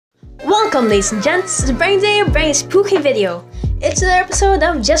Welcome, ladies and gents, to the brand spooky video. It's another episode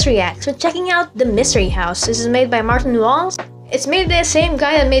of Jester Reacts. We're checking out the Mystery House. This is made by Martin Walls. It's made by the same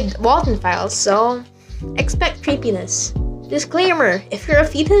guy that made Walton Files, so expect creepiness. Disclaimer: if you're a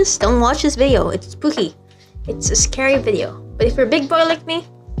fetus, don't watch this video. It's spooky. It's a scary video. But if you're a big boy like me,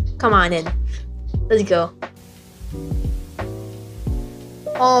 come on in. Let's go.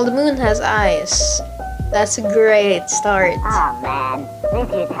 Oh, the moon has eyes. That's a great start. Oh man,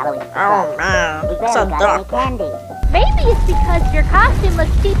 this year's Halloween. Oh man, it's so dark. Candy. Maybe it's because your costume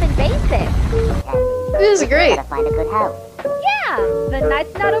looks cheap and basic. This is great. Gotta find a good house. Yeah, the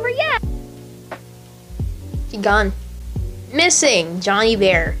night's not over yet. She gone. Missing Johnny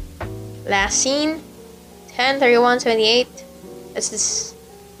Bear. Last seen 10/31/28. That's this.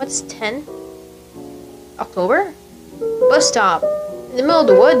 What's 10? October? Bus stop in the middle of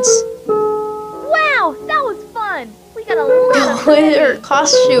the woods. Wow, that was fun. We got a lot of With her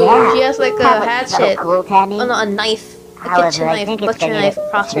costume, Yeah, she has like a that was hatchet. So cool, Tammy. Oh no, a knife. A However, kitchen I knife, think it's butcher gonna knife get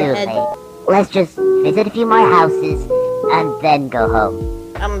across her too head. late. Let's just visit a few more houses and then go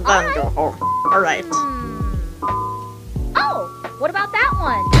home. I'm done. Go home. Alright. Oh, what about that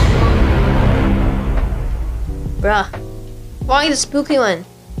one? Bruh. Why the spooky one?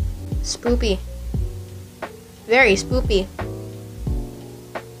 Spoopy. Very spoopy.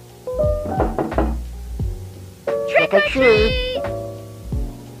 Trick or treat!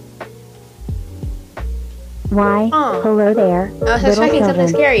 Why, Oh. hello there, I was little expecting something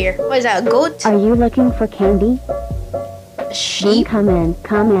children. scarier. What is that? A goat? Are you looking for candy? A Then sheep? come in,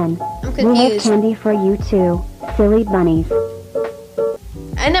 come in. I'm We have confused. candy for you too, silly bunnies.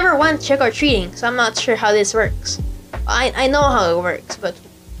 I never went trick or treating, so I'm not sure how this works. I know how it works, but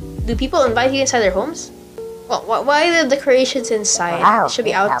do people invite you inside their homes? Well, why the decorations inside? Wow, It should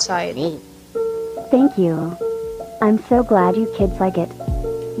be this house is outside. neat. Thank you. I'm so glad you kids like it.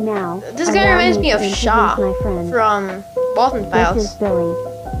 Now, This guy allow reminds me of to Shaw introduce my friend. from Walton This Files. is Billy,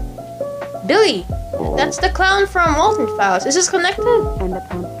 Billy! That's the clown from Walton Files. Is this connected? and the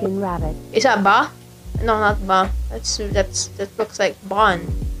pumpkin rabbit. Is that Ba? No, not Ba. That looks like Bon.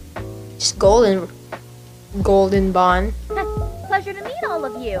 Just golden Bon. Pleasure to meet all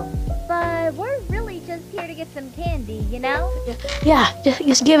of you. But we're really just here to get some candy, you know? Yeah,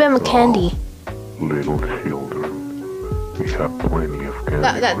 just give him a candy. Little children, we have plenty of candy.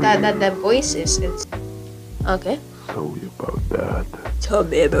 That voice is okay. Sorry about that. Tell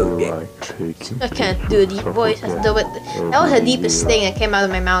me about You it. like taking I can't do a deep voice. That was the deepest thing that came out of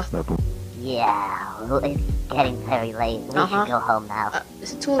my mouth. Yeah, well, it's getting very late. We Uh-huh. should go home now.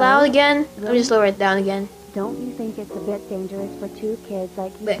 Is it too loud again? Let me just lower it down again. Don't you think it's a bit dangerous for two kids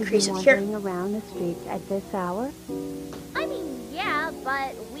like you But to be increase it here. wandering around the streets at this hour? I mean, yeah,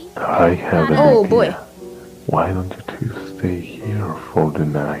 but we... I have an Oh, idea. boy. Why don't you two stay here for the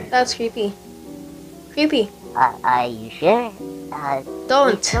night? That's creepy. Creepy. Are you sure? We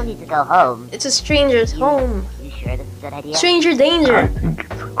Don't. still need to go home. It's a stranger's home. You sure this is a good idea? Stranger I danger. think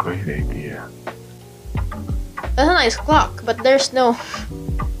it's a great idea. That's a nice clock, but there's no.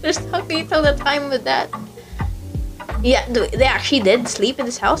 There's how can you tell the time with that? Yeah, they actually did sleep in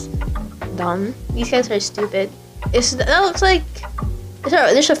this house. Dumb. These guys are stupid. That looks like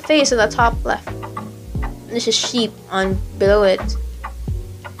there's a face on the top left. And there's a sheep on below it.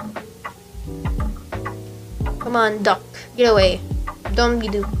 Come on, duck, get away! Don't be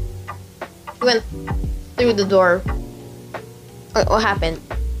do. You went through the door. What happened?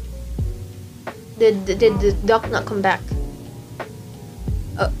 Did the duck not come back?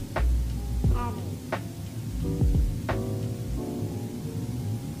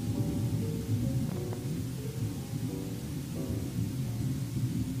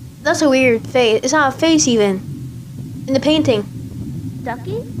 That's a weird face. It's not a face even. In the painting.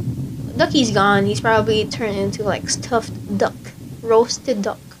 Ducky? Ducky's gone. He's probably turned into like stuffed duck. Roasted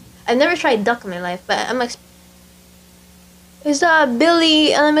duck. I've never tried duck in my life, but I'm like... Is that Billy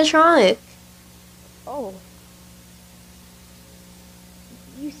animatronic? Oh.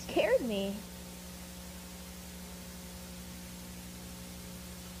 You scared me.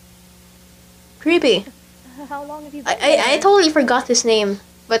 Creepy. How long have you been I totally forgot his name.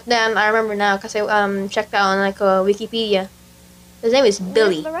 But then I remember now because I checked out on like Wikipedia. His name is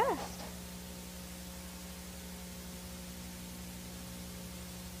Billy. Where's the rest?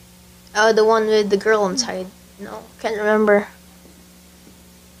 Oh, the one with the girl inside. No, can't remember.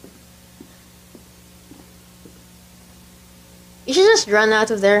 You should just run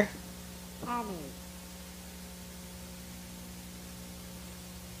out of there.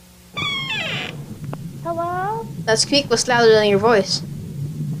 Hello? That squeak was louder than your voice.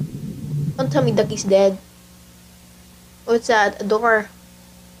 Don't tell me Ducky's dead. What's that? A door.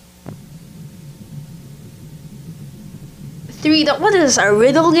 3. What is this, a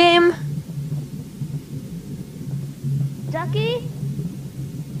riddle game? Ducky?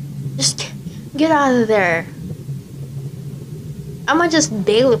 Just get out of there. I'ma just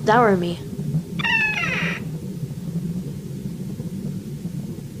bail if that were me.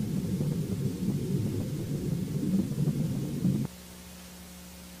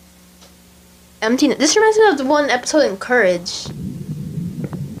 Emptiness. This reminds me of the one episode in Courage,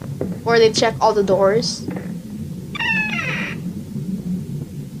 where they check all the doors.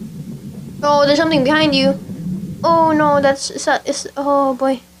 Oh, there's something behind you. Oh no, it's oh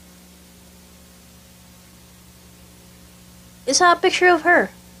boy. It's a picture of her.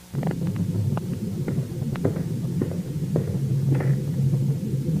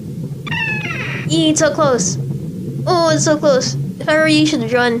 It's so close. Oh, it's so close. If I were you,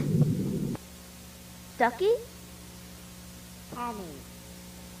 should run. Ducky?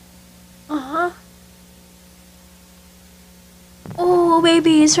 Uh-huh. Oh,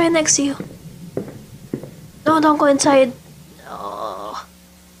 baby, it's right next to you. No, don't go inside. Oh.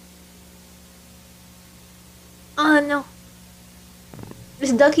 Oh, no.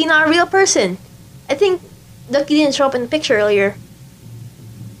 Is Ducky not a real person? I think Ducky didn't show up in the picture earlier.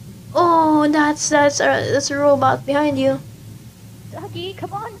 Oh, that's a robot behind you. Ducky,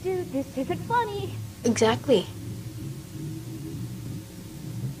 come on, dude. This isn't funny. Exactly.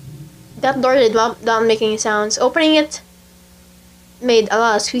 That door did not make any sounds. Opening it made a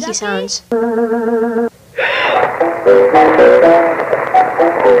lot of squeaky Ducky? sounds.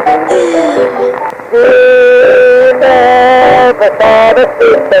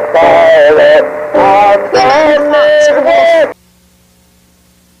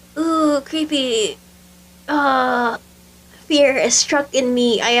 Ooh, creepy. Fear is struck in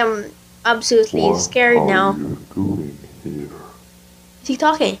me. I am absolutely scared now. What are you doing here? Is he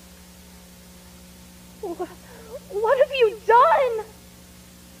talking? What have you done?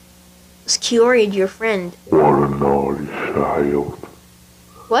 Skewered your friend. What a naughty child.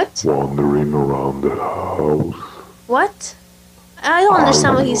 What? Wandering around the house. What? I don't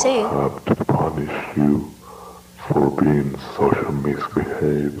understand what he's saying. I will have to punish you for being such a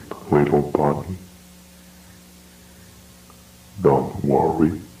misbehaved little bunny. Don't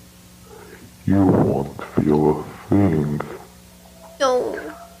worry. You won't feel a thing. No.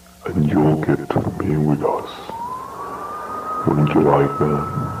 And you'll get to be with us. Wouldn't you like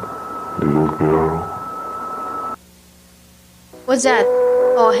that, little girl? What's that?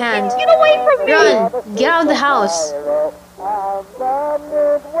 Oh, hand. Get away from me! Run! Get out of the house!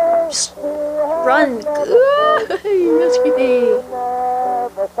 Just run! That's creepy.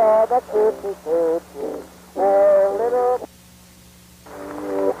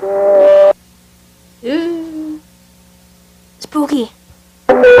 Spooky.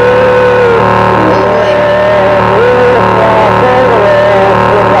 Oh boy.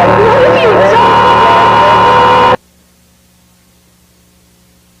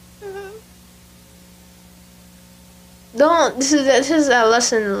 Don't. This is a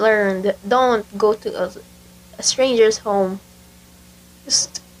lesson learned. Don't go to a stranger's home.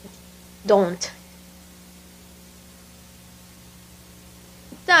 Just don't.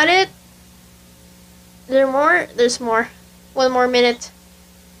 Is that it? Is there more? There's more. 1 more minute.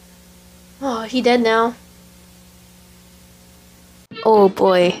 Oh, he dead now. Oh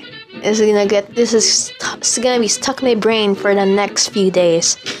boy. This is gonna be stuck in my brain for the next few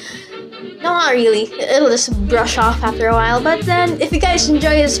days. No, not really. It'll just brush off after a while. But then, if you guys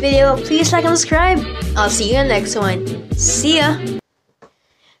enjoyed this video, please like and subscribe. I'll see you in the next one. See ya!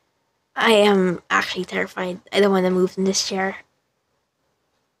 I am actually terrified. I don't want to move in this chair.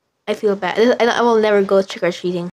 I feel bad. I will never go trick-or-treating.